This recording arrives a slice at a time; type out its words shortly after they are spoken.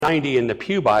90 in the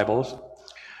Pew Bibles,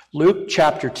 Luke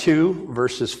chapter 2,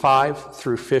 verses 5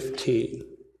 through 15.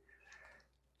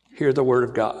 Hear the word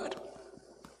of God.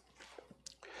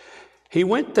 He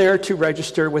went there to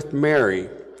register with Mary,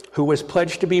 who was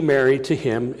pledged to be married to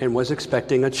him and was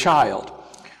expecting a child.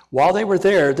 While they were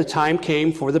there, the time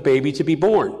came for the baby to be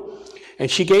born, and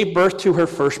she gave birth to her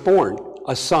firstborn,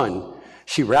 a son.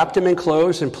 She wrapped him in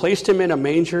clothes and placed him in a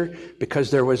manger because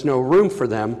there was no room for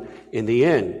them in the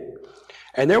inn.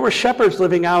 And there were shepherds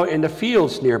living out in the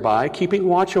fields nearby, keeping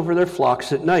watch over their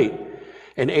flocks at night.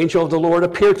 An angel of the Lord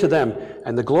appeared to them,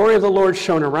 and the glory of the Lord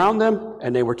shone around them,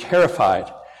 and they were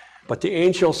terrified. But the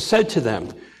angel said to them,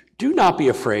 "Do not be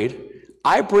afraid.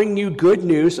 I bring you good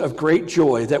news of great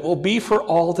joy that will be for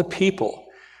all the people.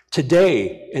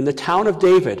 Today, in the town of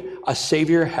David, a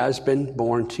Savior has been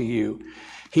born to you.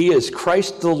 He is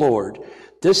Christ the Lord.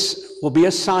 This will be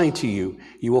a sign to you.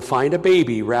 You will find a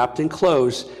baby wrapped in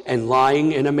clothes and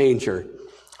lying in a manger."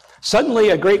 Suddenly,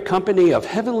 a great company of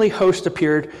heavenly hosts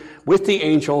appeared with the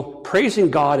angel, praising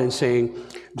God and saying,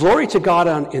 "Glory to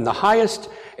God in the highest,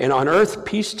 and on earth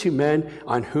peace to men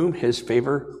on whom his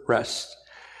favor rests."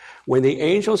 When the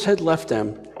angels had left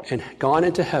them and gone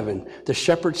into heaven, the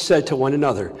shepherds said to one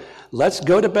another, "Let's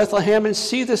go to Bethlehem and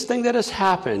see this thing that has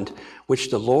happened, which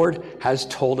the Lord has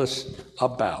told us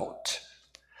about."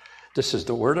 This is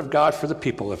the word of God for the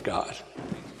people of God.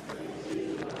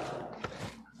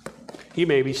 You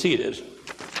may be seated.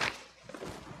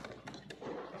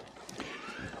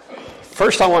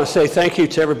 First, I want to say thank you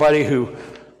to everybody who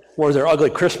wore their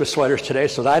ugly Christmas sweaters today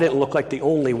so that I didn't look like the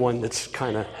only one that's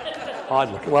kind of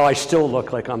odd looking. Well, I still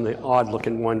look like I'm the odd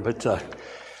looking one, but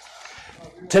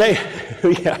today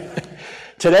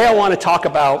I want to talk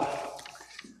about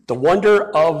the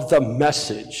wonder of the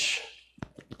message.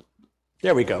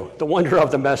 There we go, the wonder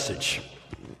of the message.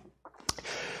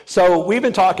 So we've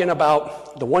been talking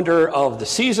about the wonder of the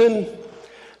season,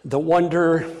 the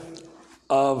wonder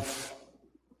of,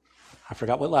 I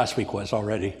forgot what last week was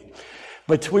already,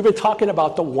 but we've been talking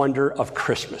about the wonder of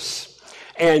Christmas.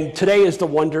 And today is the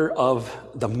wonder of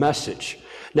the message.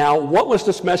 Now, what was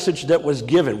this message that was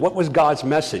given? What was God's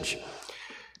message?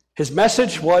 His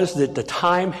message was that the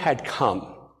time had come.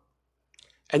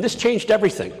 And this changed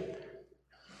everything.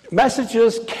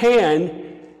 Messages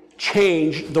can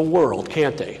change the world,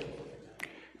 can't they?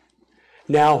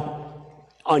 Now,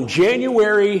 on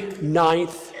January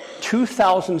 9th,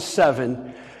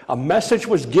 2007, a message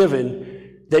was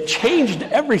given that changed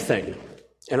everything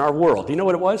in our world. Do you know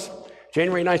what it was?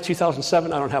 January 9th,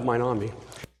 2007, I don't have mine on me.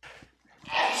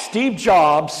 Steve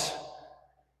Jobs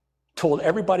told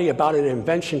everybody about an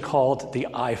invention called the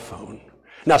iPhone.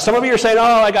 Now, some of you are saying,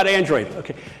 "Oh, I got Android."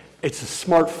 Okay, it's a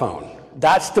smartphone.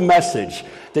 That's the message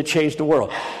that changed the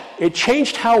world. It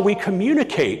changed how we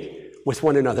communicate with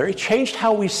one another. It changed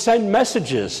how we send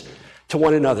messages to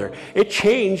one another. It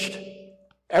changed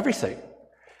everything.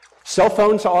 Cell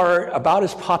phones are about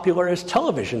as popular as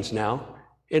televisions now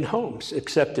in homes,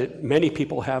 except that many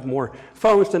people have more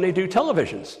phones than they do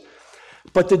televisions.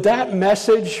 But did that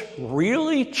message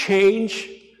really change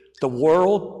the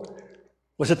world?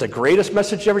 Was it the greatest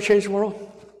message that ever changed the world?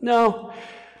 No.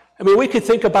 I mean, we could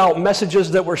think about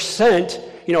messages that were sent.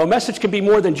 You know, a message can be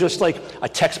more than just like a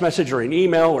text message or an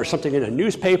email or something in a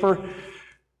newspaper.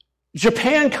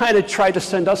 Japan kind of tried to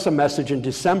send us a message in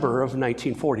December of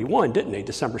 1941, didn't they?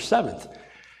 December 7th.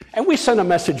 And we sent a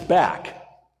message back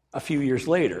a few years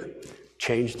later.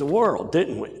 Changed the world,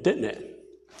 didn't it?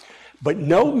 But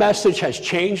no message has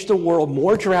changed the world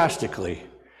more drastically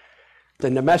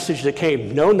than the message that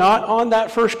came, no, not on that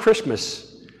first Christmas,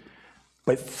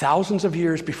 but thousands of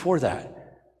years before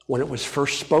that, when it was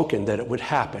first spoken that it would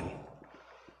happen,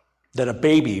 that a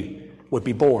baby would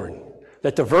be born,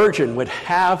 that the virgin would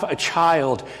have a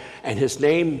child, and his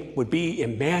name would be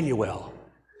Emmanuel.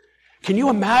 Can you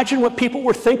imagine what people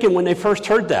were thinking when they first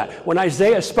heard that? When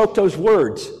Isaiah spoke those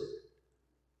words?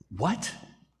 What?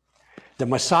 The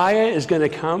Messiah is going to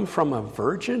come from a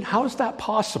virgin? How is that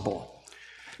possible?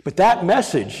 But that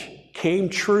message came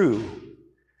true,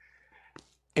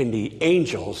 and the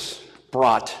angels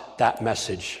brought that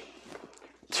message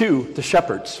to the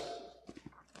shepherds.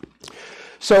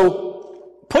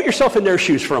 So put yourself in their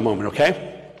shoes for a moment,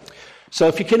 okay? So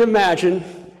if you can imagine,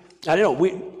 I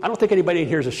don't think anybody in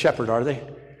here is a shepherd, are they?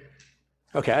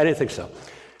 Okay, I didn't think so.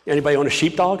 Anybody own a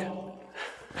sheepdog?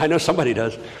 I know somebody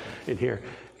does in here.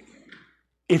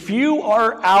 If you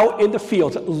are out in the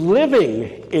fields,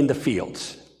 living in the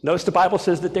fields, notice the Bible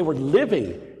says that they were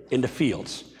living in the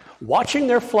fields, watching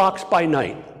their flocks by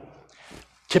night.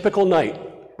 Typical night,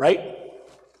 right?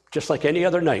 Just like any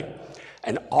other night.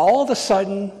 And all of a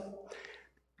sudden,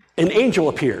 an angel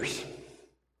appears.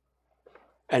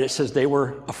 And it says they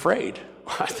were afraid.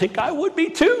 I think I would be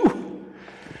too.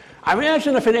 I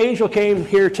imagine if an angel came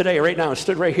here today, right now, and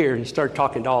stood right here and started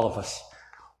talking to all of us.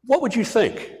 What would you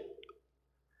think?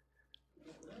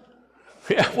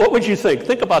 Yeah, what would you think?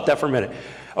 Think about that for a minute.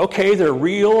 Okay, they're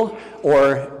real,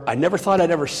 or I never thought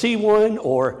I'd ever see one,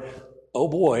 or, oh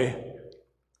boy,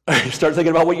 start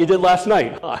thinking about what you did last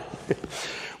night. Huh?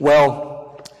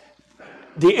 Well,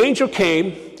 the angel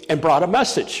came and brought a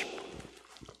message.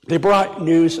 They brought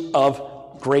news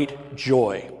of great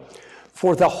joy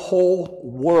for the whole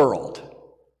world.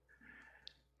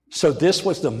 So this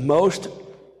was the most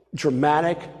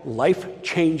dramatic,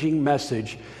 life-changing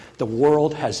message the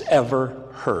world has ever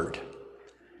heard,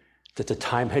 that the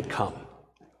time had come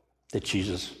that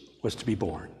Jesus was to be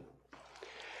born.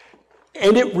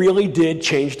 And it really did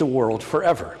change the world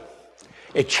forever.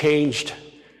 It changed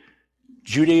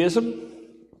Judaism,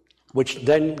 which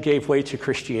then gave way to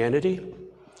Christianity,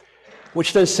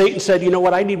 which then Satan said, you know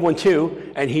what, I need one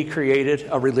too, and he created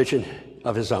a religion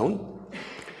of his own.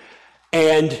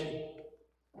 And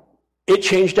it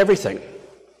changed everything.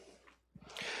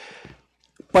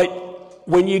 But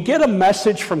when you get a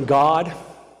message from God,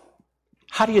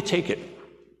 how do you take it?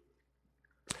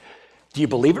 Do you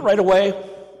believe it right away?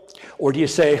 Or do you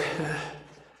say,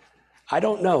 I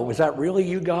don't know, was that really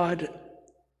you, God?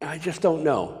 I just don't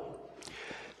know.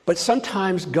 But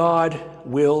sometimes God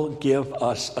will give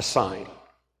us a sign.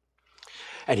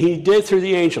 And he did through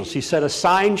the angels. He said, a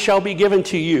sign shall be given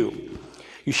to you.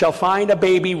 You shall find a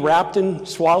baby wrapped in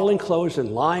swaddling clothes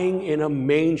and lying in a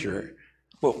manger.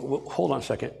 Well, hold on a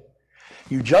second.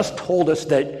 You just told us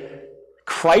that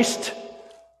Christ,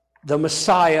 the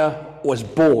Messiah, was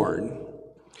born.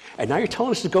 And now you're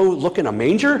telling us to go look in a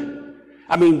manger?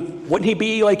 I mean, wouldn't he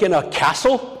be like in a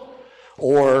castle?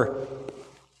 Or,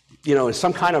 you know,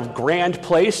 some kind of grand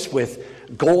place with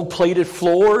gold-plated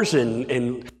floors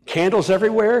and candles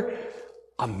everywhere?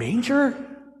 A manger?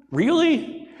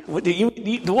 Really?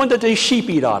 The one that the sheep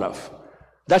eat out of.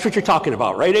 That's what you're talking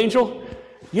about, right, Angel?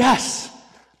 Yes.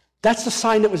 That's the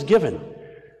sign that was given.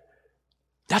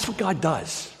 That's what God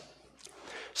does.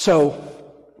 So,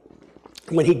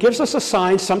 when he gives us a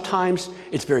sign, sometimes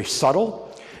it's very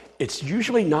subtle. It's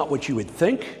usually not what you would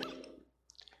think.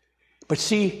 But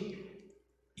see,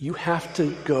 you have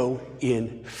to go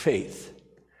in faith.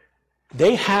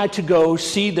 They had to go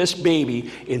see this baby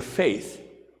in faith.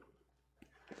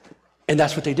 And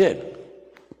that's what they did.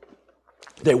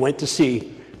 They went to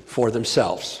see for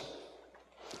themselves.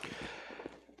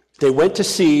 They went to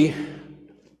see,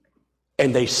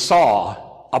 and they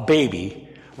saw a baby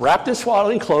wrapped in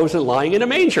swaddling clothes and lying in a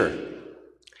manger.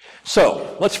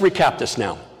 So, let's recap this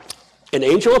now. An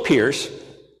angel appears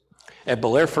at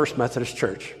Bel Air First Methodist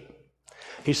Church.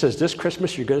 He says, this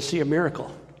Christmas you're going to see a miracle.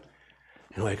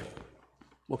 And you're like,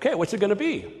 okay, what's it going to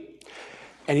be?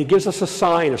 And he gives us a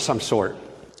sign of some sort.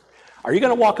 Are you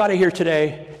going to walk out of here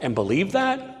today and believe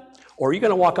that? Or are you going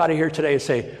to walk out of here today and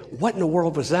say, what in the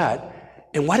world was that?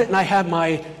 And why didn't I have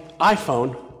my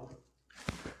iPhone?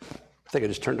 I think I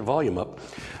just turned the volume up.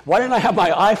 Why didn't I have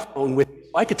my iPhone with me?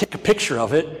 I could take a picture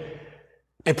of it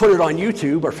and put it on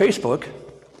YouTube or Facebook.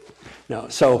 No.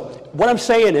 So what I'm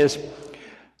saying is,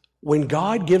 when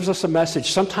God gives us a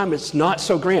message, sometimes it's not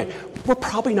so grand. We're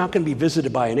probably not going to be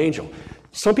visited by an angel.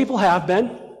 Some people have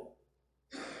been.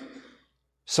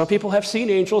 Some people have seen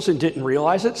angels and didn't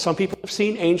realize it. Some people have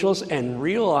seen angels and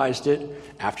realized it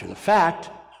after the fact.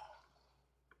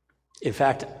 In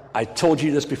fact, I told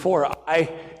you this before. I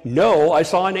know I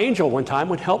saw an angel one time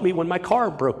who helped me when my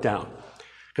car broke down.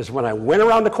 Because when I went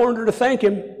around the corner to thank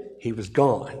him, he was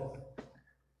gone.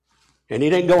 And he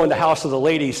didn't go in the house of the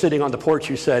lady sitting on the porch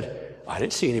who said, I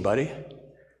didn't see anybody.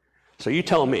 So you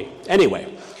tell me.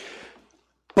 Anyway,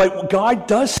 but God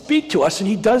does speak to us, and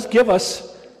he does give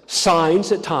us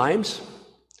signs at times.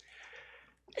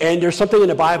 And there's something in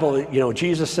the Bible,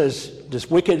 Jesus says, this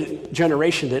wicked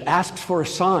generation that asks for a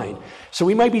sign. So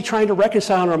we might be trying to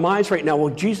reconcile in our minds right now,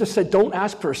 well, Jesus said, don't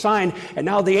ask for a sign, and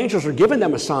now the angels are giving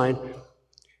them a sign.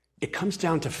 It comes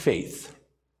down to faith.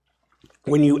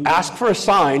 When you ask for a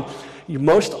sign,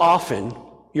 most often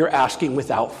you're asking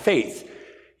without faith.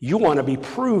 You want to be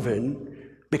proven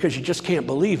because you just can't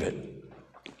believe it.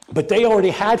 But they already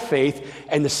had faith,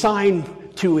 and the sign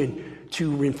to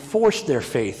reinforce their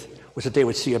faith was that they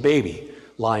would see a baby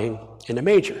lying in a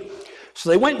manger. So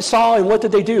they went and saw, and what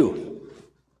did they do?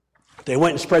 They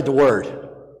went and spread the word.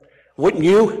 Wouldn't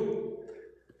you?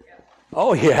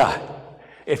 Oh, yeah.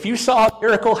 If you saw a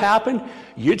miracle happen,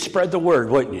 you'd spread the word,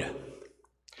 wouldn't you?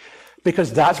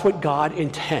 Because that's what God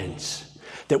intends.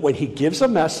 That when he gives a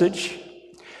message,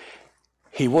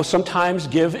 he will sometimes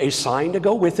give a sign to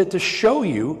go with it to show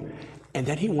you, And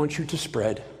then he wants you to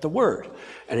spread the word.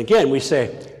 And again, we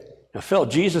say, now Phil,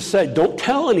 Jesus said, don't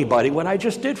tell anybody what I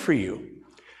just did for you.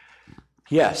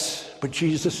 Yes, but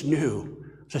Jesus knew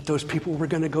that those people were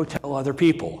going to go tell other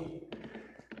people.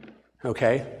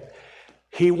 Okay?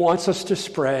 He wants us to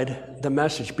spread the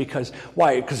message because,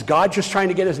 why? Because God's just trying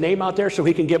to get his name out there so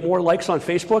he can get more likes on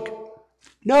Facebook?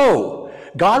 No.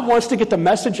 God wants to get the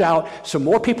message out so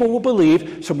more people will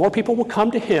believe, so more people will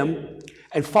come to him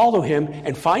and follow him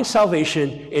and find salvation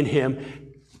in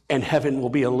him, and heaven will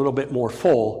be a little bit more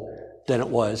full than it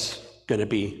was going to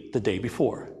be the day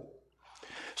before.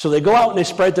 So they go out and they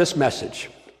spread this message.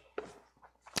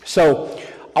 So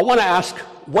I want to ask,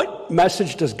 what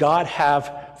message does God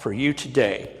have for you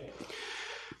today?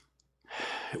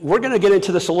 We're going to get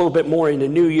into this a little bit more in the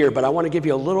new year, but I want to give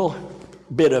you a little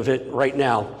bit of it right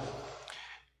now.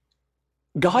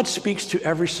 God speaks to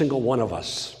every single one of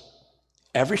us,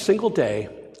 every single day,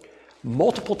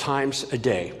 multiple times a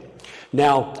day.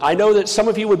 Now, I know that some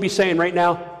of you would be saying right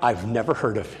now, I've never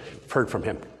heard from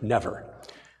him. Never.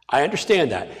 I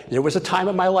understand that. There was a time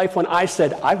in my life when I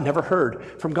said, I've never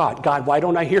heard from God. God, why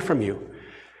don't I hear from you?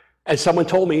 And someone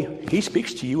told me, he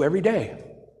speaks to you every day.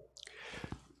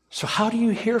 So how do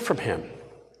you hear from him?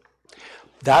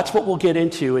 That's what we'll get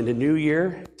into in the new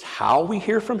year. It's how we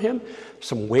hear from him,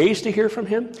 some ways to hear from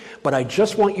him. But I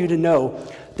just want you to know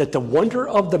that the wonder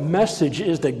of the message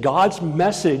is that God's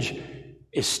message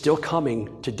is still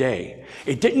coming today.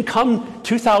 It didn't come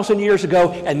 2,000 years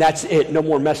ago and that's it, no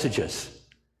more messages.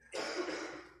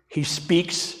 He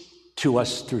speaks to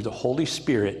us through the Holy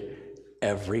Spirit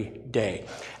every day.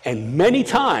 And many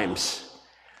times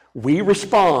we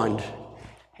respond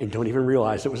and don't even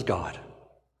realize it was God.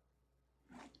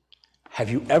 Have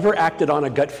you ever acted on a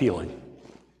gut feeling?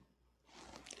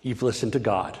 You've listened to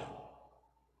God.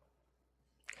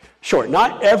 Sure,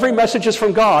 not every message is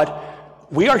from God.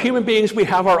 We are human beings. We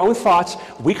have our own thoughts.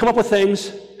 We come up with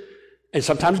things, and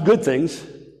sometimes good things,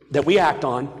 that we act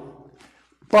on.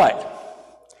 But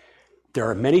there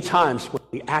are many times when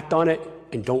we act on it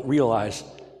and don't realize,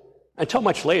 until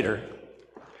much later,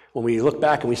 when we look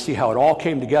back and we see how it all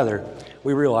came together,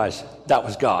 we realize that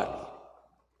was God.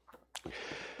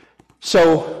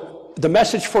 So the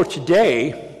message for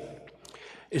today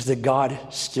is that God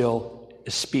still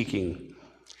is speaking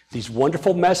these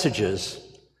wonderful messages,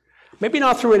 maybe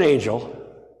not through an angel,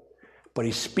 but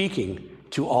he's speaking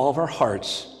to all of our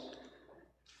hearts.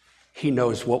 He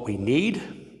knows what we need.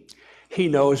 He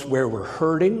knows where we're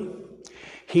hurting.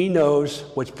 He knows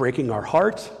what's breaking our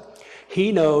heart.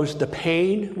 He knows the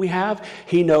pain we have.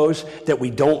 He knows that we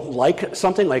don't like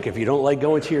something, like if you don't like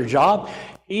going to your job.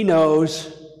 He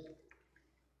knows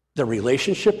the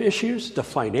relationship issues, the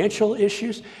financial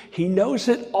issues. He knows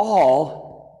it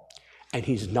all, and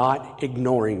he's not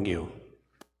ignoring you.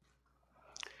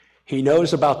 He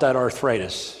knows about that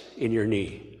arthritis in your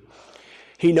knee.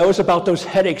 He knows about those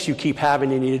headaches you keep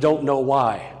having and you don't know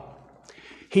why.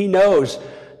 He knows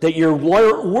that you're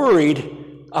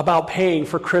worried about paying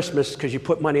for Christmas because you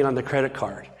put money on the credit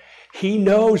card. He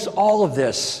knows all of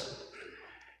this,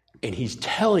 and he's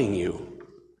telling you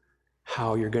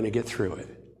how you're going to get through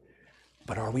it.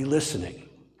 But are we listening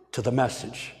to the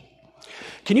message?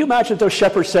 Can you imagine if those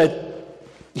shepherds said,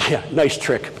 yeah, nice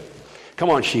trick. Come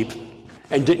on, sheep,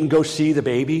 and didn't go see the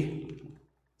baby?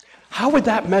 How would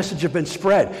that message have been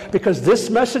spread? Because this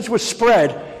message was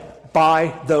spread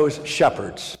by those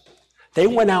shepherds. They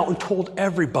went out and told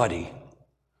everybody,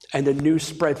 and the news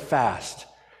spread fast.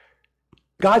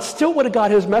 God still would have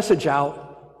got his message out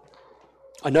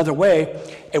another way.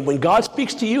 And when God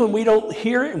speaks to you and we don't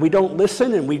hear it and we don't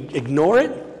listen and we ignore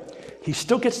it, he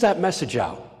still gets that message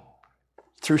out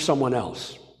through someone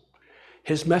else.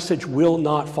 His message will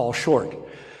not fall short.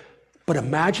 But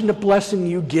imagine the blessing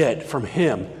you get from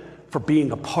him for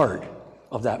being a part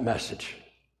of that message.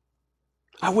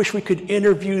 I wish we could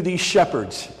interview these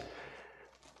shepherds.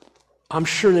 I'm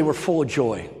sure they were full of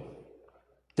joy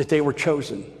that they were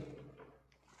chosen.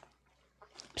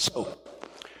 So,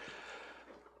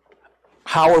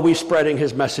 how are we spreading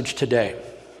his message today?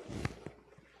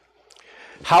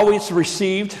 How it's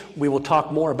received, we will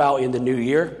talk more about in the new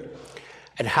year.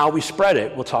 And how we spread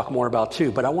it, we'll talk more about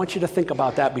too. But I want you to think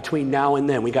about that between now and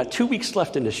then. We got 2 weeks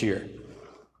left in this year.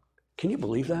 Can you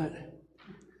believe that?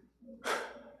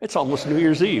 It's almost New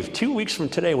Year's Eve. 2 weeks from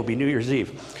today will be New Year's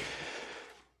Eve.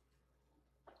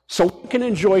 So we can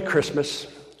enjoy Christmas.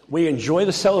 We enjoy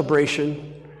the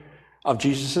celebration of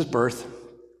Jesus' birth.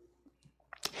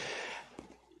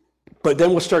 But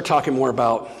then we'll start talking more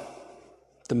about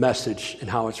the message and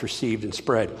how it's received and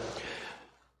spread.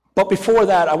 But before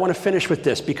that, I want to finish with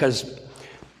this, because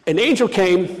an angel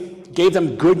came, gave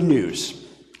them good news.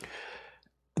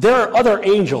 There are other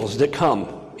angels that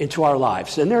come into our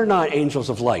lives, and they're not angels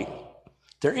of light.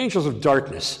 They're angels of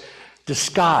darkness,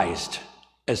 disguised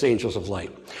as angels of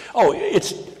light. Oh,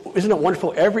 isn't it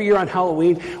wonderful? Every year on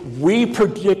Halloween, we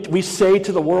say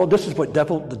to the world, this is what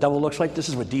the devil looks like, this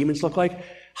is what demons look like.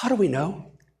 How do we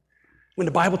know? When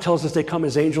the Bible tells us they come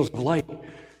as angels of light,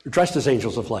 they're dressed as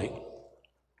angels of light.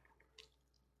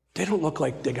 They don't look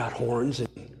like they got horns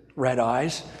and red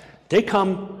eyes. They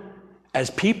come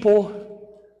as people,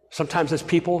 sometimes as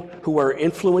people who are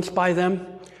influenced by them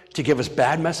to give us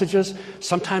bad messages.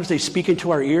 Sometimes they speak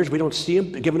into our ears. We don't see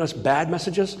them giving us bad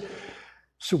messages.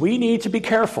 So we need to be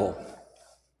careful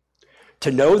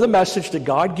to know the message that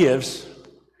God gives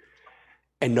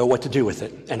and know what to do with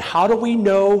it. And how do we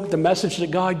know the message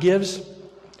that God gives?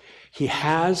 He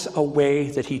has a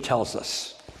way that he tells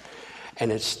us,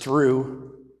 and it's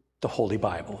through the Holy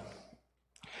Bible.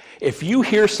 If you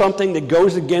hear something that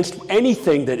goes against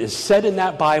anything that is said in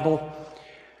that Bible,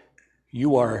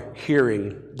 you are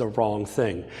hearing the wrong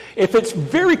thing. If it's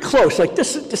very close, like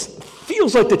this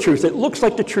feels like the truth, it looks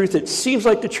like the truth, it seems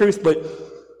like the truth, but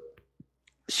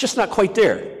it's just not quite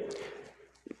there.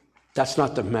 That's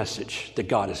not the message that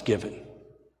God has given.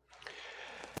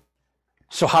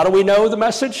 So how do we know the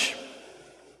message?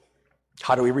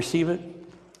 How do we receive it?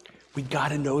 We got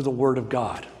to know the Word of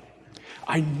God.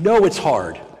 I know it's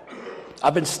hard.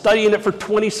 I've been studying it for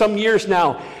 20-some years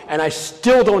now, and I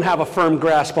still don't have a firm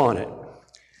grasp on it.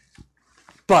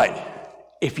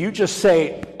 But if you just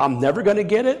say, I'm never going to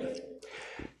get it,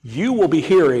 you will be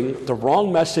hearing the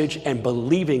wrong message and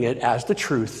believing it as the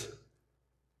truth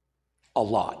a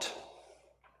lot.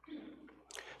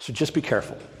 So just be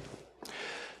careful.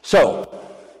 So,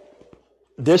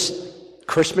 this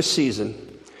Christmas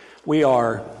season, we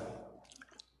are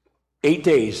 8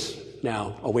 days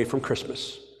now away from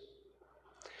Christmas.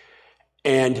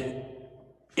 And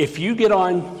if you get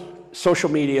on social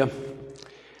media,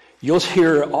 you'll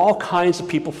hear all kinds of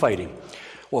people fighting.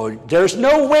 Well, there's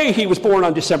no way he was born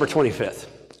on December 25th.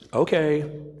 Okay.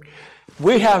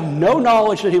 We have no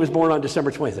knowledge that he was born on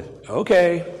December 25th.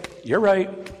 Okay, you're right.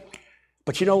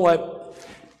 But you know what?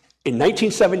 In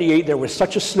 1978, there was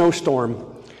such a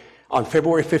snowstorm on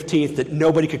February 15th that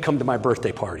nobody could come to my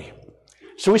birthday party.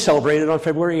 So we celebrated on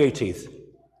February 18th.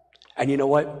 And you know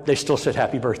what? They still said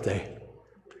happy birthday.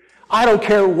 I don't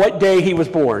care what day he was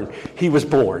born. He was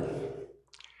born.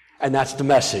 And that's the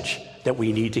message that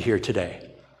we need to hear today.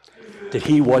 That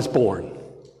he was born.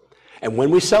 And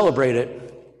when we celebrate it,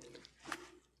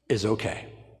 is okay.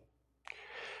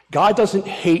 God doesn't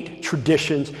hate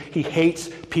traditions. He hates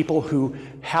people who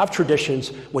have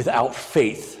traditions without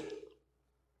faith.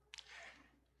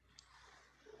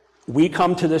 We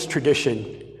come to this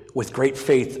tradition with great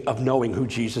faith of knowing who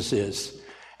Jesus is,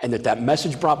 and that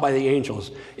message brought by the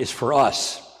angels is for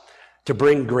us to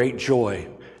bring great joy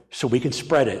so we can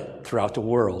spread it throughout the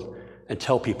world and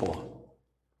tell people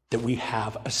that we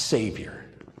have a Savior.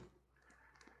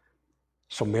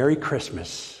 So Merry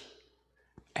Christmas,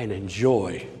 and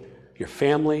enjoy your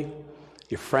family,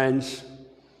 your friends,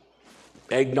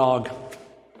 eggnog,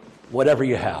 whatever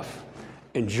you have.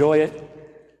 Enjoy it,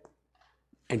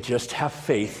 and just have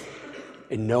faith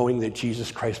in knowing that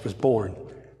Jesus Christ was born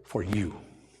for you,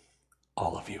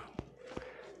 all of you.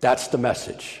 That's the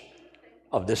message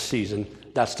of this season.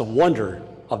 That's the wonder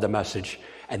of the message,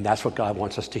 and that's what God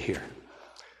wants us to hear.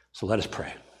 So let us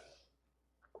pray.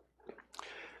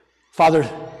 Father,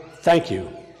 thank you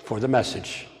for the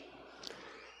message.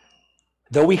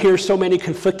 Though we hear so many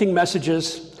conflicting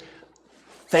messages,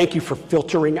 thank you for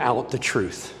filtering out the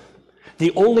truth.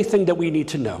 The only thing that we need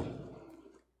to know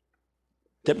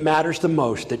that matters the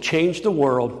most, that changed the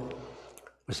world,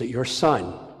 was that your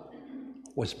Son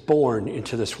was born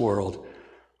into this world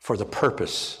for the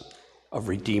purpose of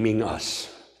redeeming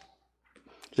us.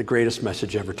 The greatest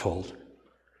message ever told.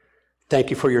 Thank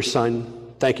you for your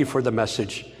Son. Thank you for the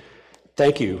message.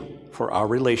 Thank you for our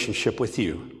relationship with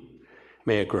you.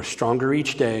 May it grow stronger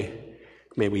each day.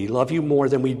 May we love you more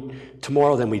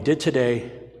tomorrow than we did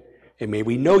today. And may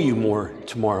we know you more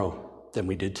tomorrow than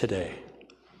we did today.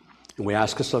 And we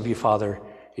ask this of you, Father,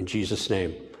 in Jesus'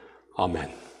 name. Amen.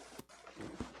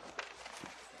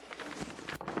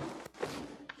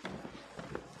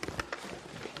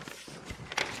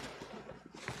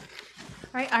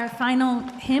 All right, our final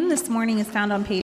hymn this morning is found on page